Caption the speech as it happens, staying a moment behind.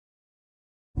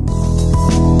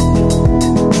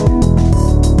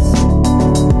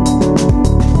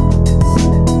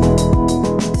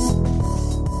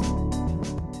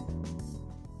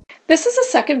This is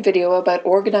a second video about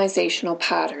organizational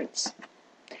patterns.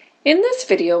 In this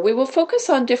video, we will focus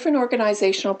on different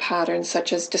organizational patterns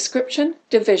such as description,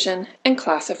 division, and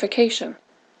classification.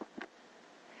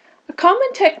 A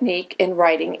common technique in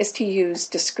writing is to use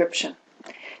description.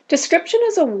 Description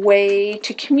is a way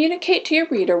to communicate to your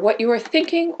reader what you are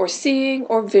thinking or seeing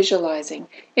or visualizing.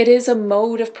 It is a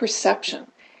mode of perception.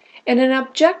 In an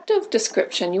objective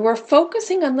description, you are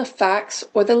focusing on the facts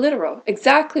or the literal,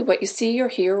 exactly what you see or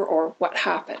hear or what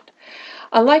happened.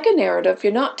 Unlike a narrative,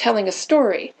 you're not telling a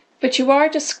story, but you are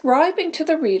describing to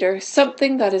the reader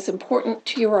something that is important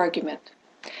to your argument.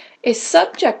 A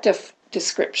subjective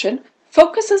description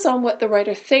focuses on what the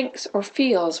writer thinks or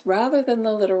feels rather than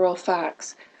the literal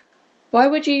facts. Why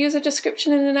would you use a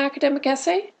description in an academic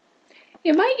essay?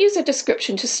 You might use a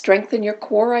description to strengthen your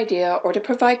core idea or to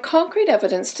provide concrete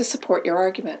evidence to support your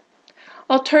argument.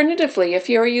 Alternatively, if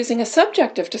you are using a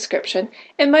subjective description,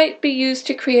 it might be used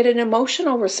to create an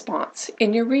emotional response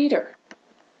in your reader.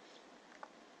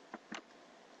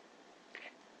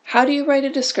 How do you write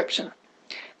a description?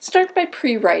 Start by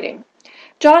pre-writing,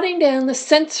 jotting down the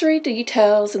sensory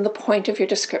details and the point of your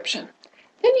description.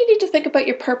 Then you need to think about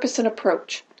your purpose and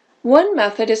approach. One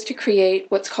method is to create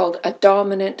what's called a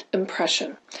dominant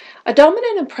impression. A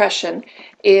dominant impression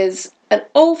is an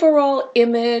overall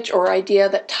image or idea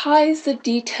that ties the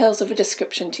details of a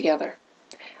description together.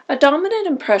 A dominant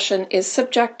impression is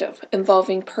subjective,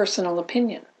 involving personal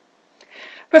opinion.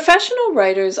 Professional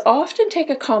writers often take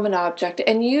a common object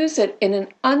and use it in an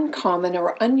uncommon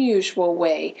or unusual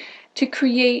way to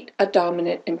create a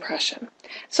dominant impression.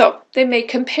 So they may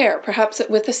compare, perhaps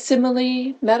with a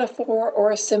simile, metaphor,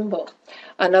 or a symbol.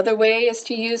 Another way is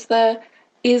to use the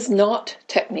is not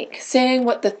technique, saying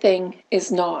what the thing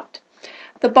is not.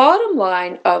 The bottom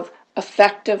line of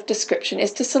effective description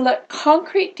is to select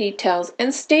concrete details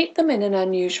and state them in an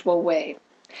unusual way.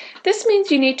 This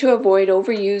means you need to avoid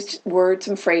overused words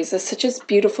and phrases such as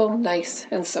beautiful, nice,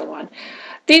 and so on.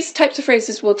 These types of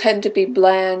phrases will tend to be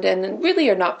bland and really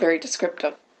are not very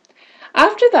descriptive.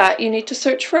 After that, you need to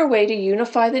search for a way to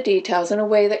unify the details in a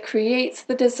way that creates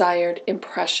the desired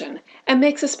impression and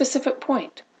makes a specific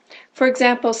point. For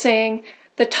example, saying,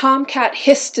 "The tomcat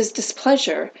hissed his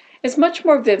displeasure," is much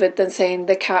more vivid than saying,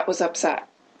 "the cat was upset."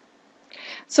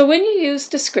 So when you use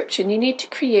description, you need to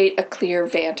create a clear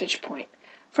vantage point.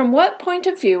 From what point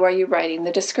of view are you writing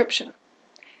the description?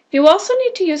 You also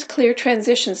need to use clear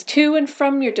transitions to and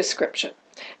from your description.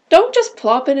 Don't just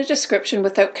plop in a description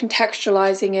without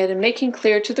contextualizing it and making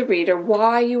clear to the reader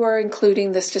why you are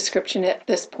including this description at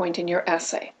this point in your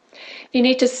essay. You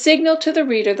need to signal to the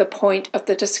reader the point of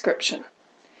the description.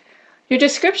 Your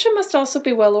description must also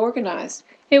be well organized.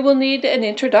 It will need an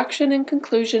introduction and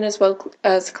conclusion as well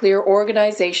as clear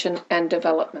organization and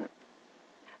development.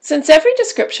 Since every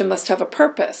description must have a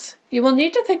purpose, you will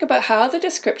need to think about how the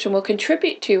description will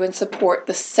contribute to and support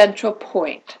the central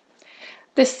point.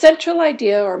 This central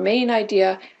idea or main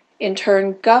idea, in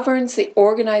turn, governs the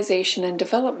organization and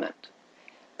development.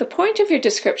 The point of your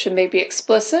description may be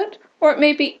explicit or it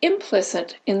may be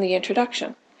implicit in the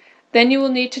introduction. Then you will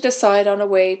need to decide on a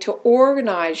way to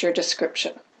organize your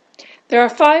description. There are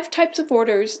 5 types of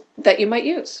orders that you might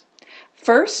use.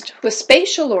 First, with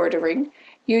spatial ordering,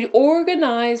 you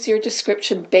organize your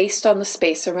description based on the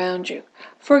space around you.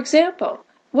 For example,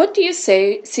 what do you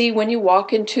see when you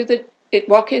walk in through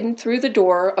the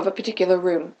door of a particular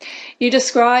room? You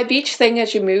describe each thing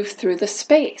as you move through the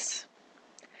space.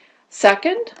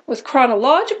 Second, with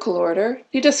chronological order,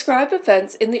 you describe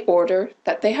events in the order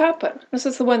that they happen. This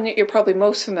is the one that you're probably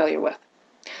most familiar with.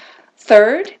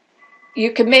 Third,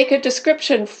 you can make a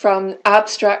description from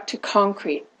abstract to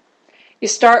concrete. You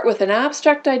start with an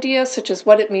abstract idea, such as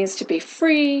what it means to be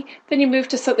free, then you move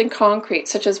to something concrete,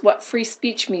 such as what free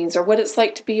speech means or what it's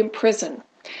like to be in prison.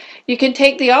 You can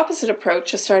take the opposite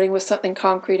approach of starting with something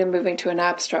concrete and moving to an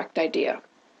abstract idea.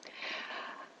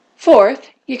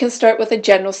 Fourth, you can start with a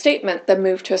general statement, then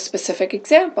move to a specific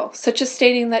example, such as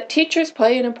stating that teachers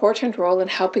play an important role in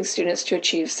helping students to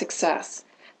achieve success.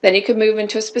 Then you can move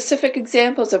into specific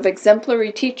examples of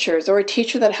exemplary teachers or a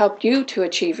teacher that helped you to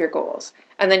achieve your goals.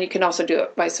 And then you can also do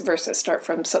it vice versa, start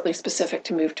from something specific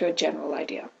to move to a general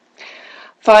idea.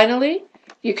 Finally,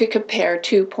 you could compare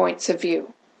 2 points of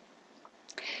view.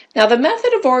 Now, the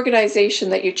method of organization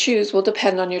that you choose will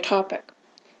depend on your topic.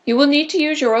 You will need to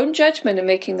use your own judgment in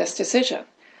making this decision.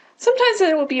 Sometimes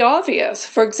it will be obvious.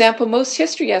 For example, most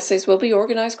history essays will be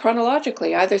organized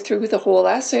chronologically, either through the whole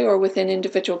essay or within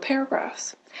individual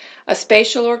paragraphs. A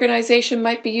spatial organization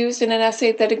might be used in an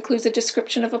essay that includes a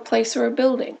description of a place or a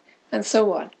building, and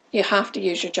so on. You have to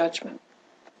use your judgment.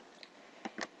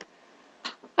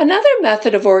 Another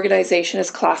method of organization is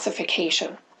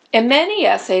classification. In many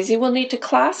essays, you will need to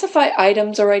classify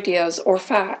items or ideas or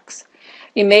facts.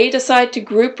 You may decide to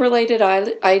group related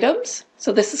items,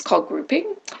 so this is called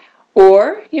grouping,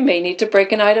 or you may need to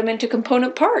break an item into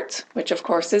component parts, which of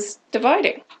course is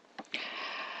dividing.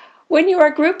 When you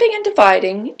are grouping and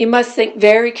dividing, you must think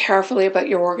very carefully about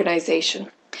your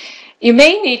organization. You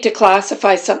may need to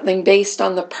classify something based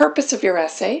on the purpose of your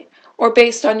essay or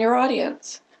based on your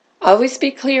audience. Always be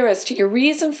clear as to your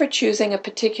reason for choosing a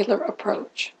particular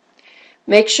approach.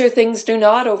 Make sure things do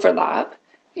not overlap.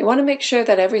 You want to make sure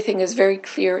that everything is very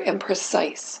clear and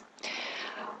precise.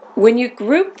 When you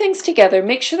group things together,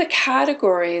 make sure the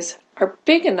categories are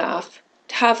big enough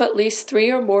to have at least 3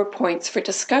 or more points for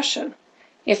discussion.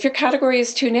 If your category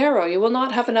is too narrow, you will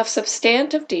not have enough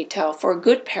substantive detail for a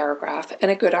good paragraph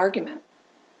and a good argument.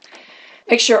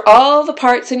 Make sure all the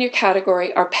parts in your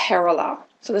category are parallel.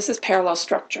 So this is parallel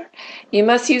structure. You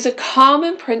must use a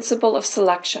common principle of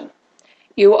selection.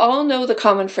 You all know the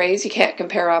common phrase, you can't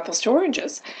compare apples to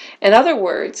oranges. In other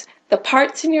words, the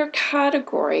parts in your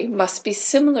category must be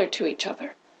similar to each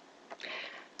other.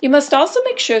 You must also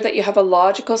make sure that you have a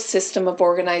logical system of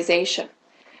organization.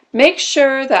 Make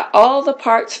sure that all the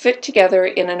parts fit together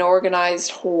in an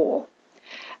organized whole.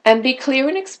 And be clear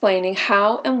in explaining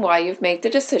how and why you've made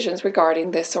the decisions regarding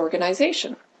this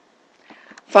organization.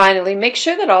 Finally, make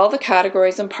sure that all the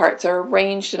categories and parts are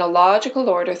arranged in a logical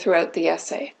order throughout the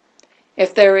essay.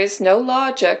 If there is no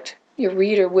logic, your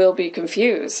reader will be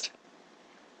confused.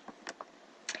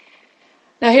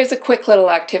 Now here's a quick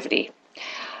little activity.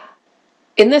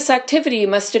 In this activity, you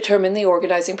must determine the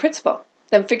organizing principle,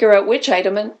 then figure out which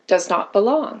item does not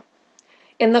belong.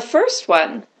 In the first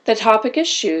one, the topic is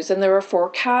shoes and there are 4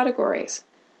 categories: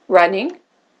 running,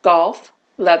 golf,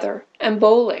 leather, and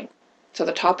bowling. So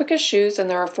the topic is shoes and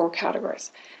there are 4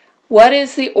 categories. What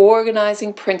is the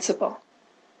organizing principle?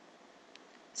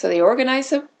 So the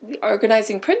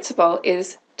organizing principle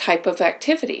is type of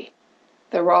activity.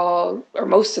 They're all, or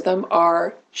most of them,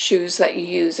 are shoes that you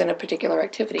use in a particular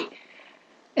activity.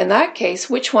 In that case,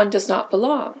 which one does not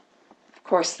belong? Of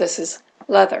course, this is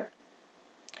leather.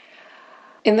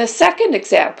 In the second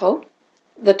example,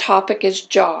 the topic is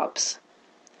jobs.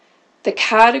 The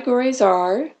categories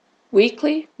are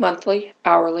weekly, monthly,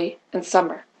 hourly, and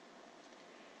summer.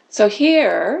 So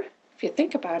here, if you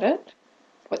think about it,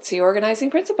 what's the organizing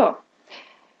principle?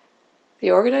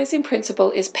 The organizing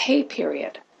principle is pay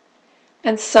period.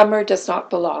 And summer does not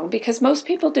belong because most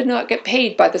people do not get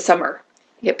paid by the summer.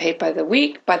 You get paid by the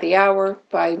week, by the hour,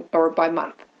 or by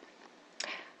month.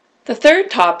 The third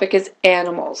topic is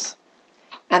animals.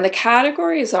 And the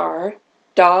categories are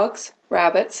dogs,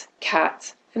 rabbits,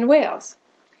 cats, and whales.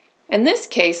 In this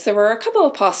case, there are a couple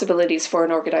of possibilities for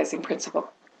an organizing principle.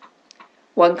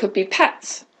 One could be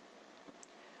pets,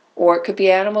 or it could be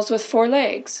animals with 4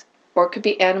 legs, or it could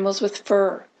be animals with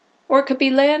fur, or it could be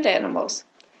land animals.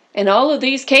 In all of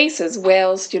these cases,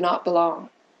 whales do not belong.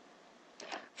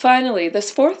 Finally,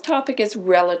 this 4th topic is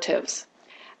relatives,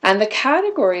 and the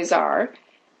categories are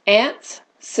aunts,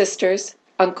 sisters,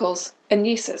 uncles, and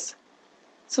nieces.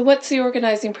 So what's the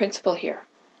organizing principle here?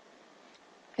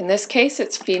 In this case,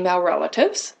 it's female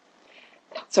relatives.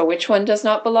 So which one does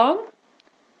not belong?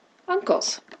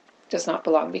 Uncles does not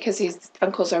belong because these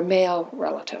uncles are male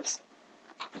relatives.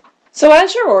 So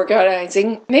as you're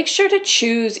organizing, make sure to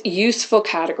choose useful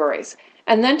categories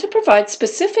and then to provide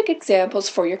specific examples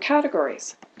for your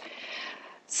categories.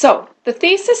 So the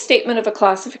thesis statement of a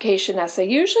classification essay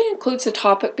usually includes the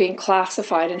topic being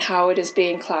classified and how it is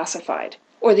being classified,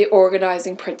 or the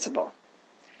organizing principle.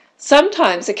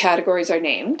 Sometimes the categories are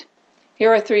named.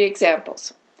 Here are 3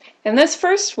 examples. In this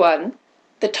first one,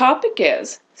 the topic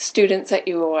is students at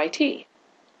UOIT.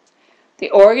 The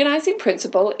organizing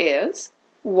principle is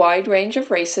wide range of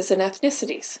races and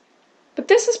ethnicities. But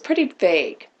this is pretty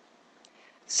vague.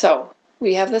 So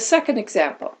we have the second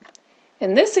example.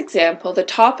 In this example, the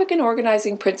topic and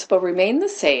organizing principle remain the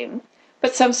same,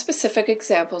 but some specific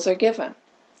examples are given.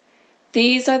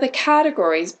 These are the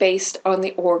categories based on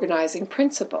the organizing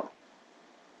principle.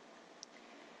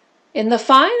 In the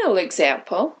final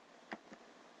example,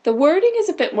 the wording is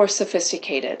a bit more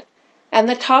sophisticated, and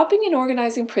the topic and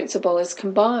organizing principle is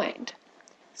combined.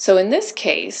 So in this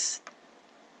case,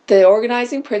 the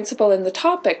organizing principle and the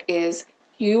topic is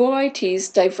UOIT's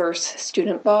diverse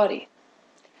student body.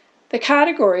 The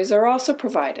categories are also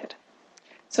provided.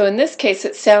 So in this case,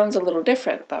 it sounds a little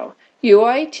different though.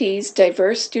 UOIT's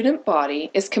diverse student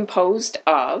body is composed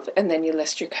of, and then you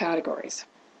list your categories.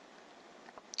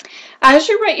 As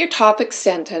you write your topic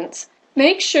sentence,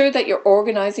 make sure that your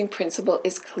organizing principle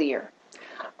is clear.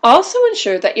 Also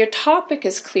ensure that your topic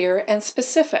is clear and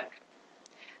specific.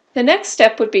 The next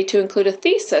step would be to include a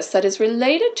thesis that is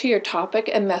related to your topic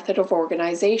and method of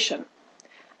organization.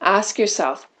 Ask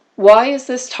yourself, why is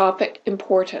this topic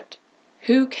important?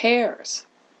 Who cares?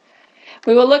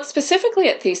 We will look specifically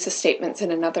at thesis statements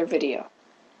in another video.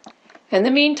 In the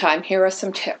meantime, here are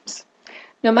some tips.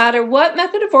 No matter what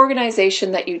method of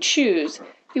organization that you choose,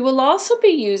 you will also be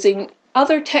using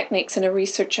other techniques in a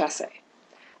research essay.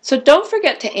 So don't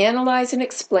forget to analyze and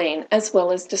explain as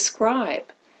well as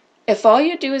describe. If all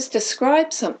you do is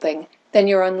describe something, then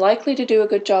you're unlikely to do a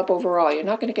good job overall. You're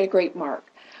not going to get a great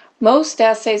mark. Most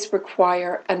essays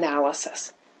require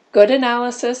analysis. Good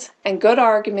analysis and good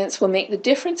arguments will make the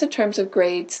difference in terms of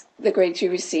grades, the grades you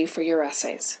receive for your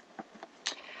essays.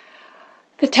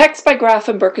 The text by Graf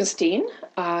and Birkenstein,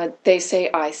 They Say,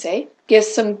 I Say, gives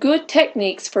some good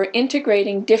techniques for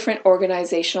integrating different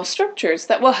organizational structures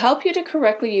that will help you to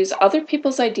correctly use other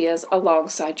people's ideas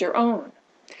alongside your own.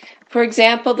 For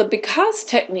example, the because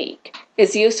technique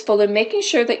is useful in making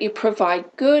sure that you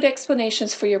provide good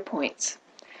explanations for your points.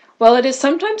 While it is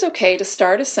sometimes okay to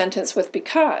start a sentence with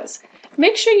because,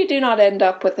 make sure you do not end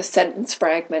up with a sentence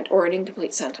fragment or an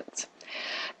incomplete sentence.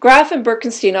 Graf and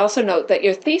Birkenstein also note that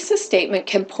your thesis statement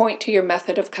can point to your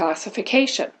method of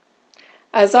classification.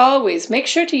 As always, make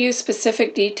sure to use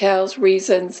specific details,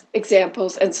 reasons,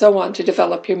 examples, and so on to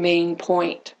develop your main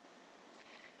point.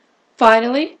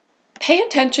 Finally, pay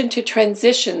attention to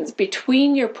transitions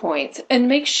between your points and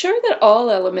make sure that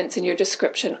all elements in your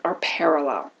description are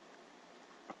parallel.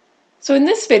 So in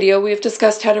this video, we have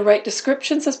discussed how to write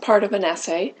descriptions as part of an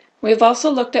essay. We have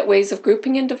also looked at ways of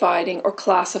grouping and dividing or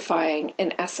classifying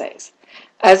in essays.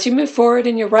 As you move forward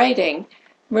in your writing,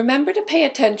 remember to pay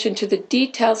attention to the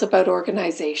details about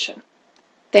organization.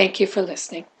 Thank you for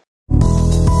listening.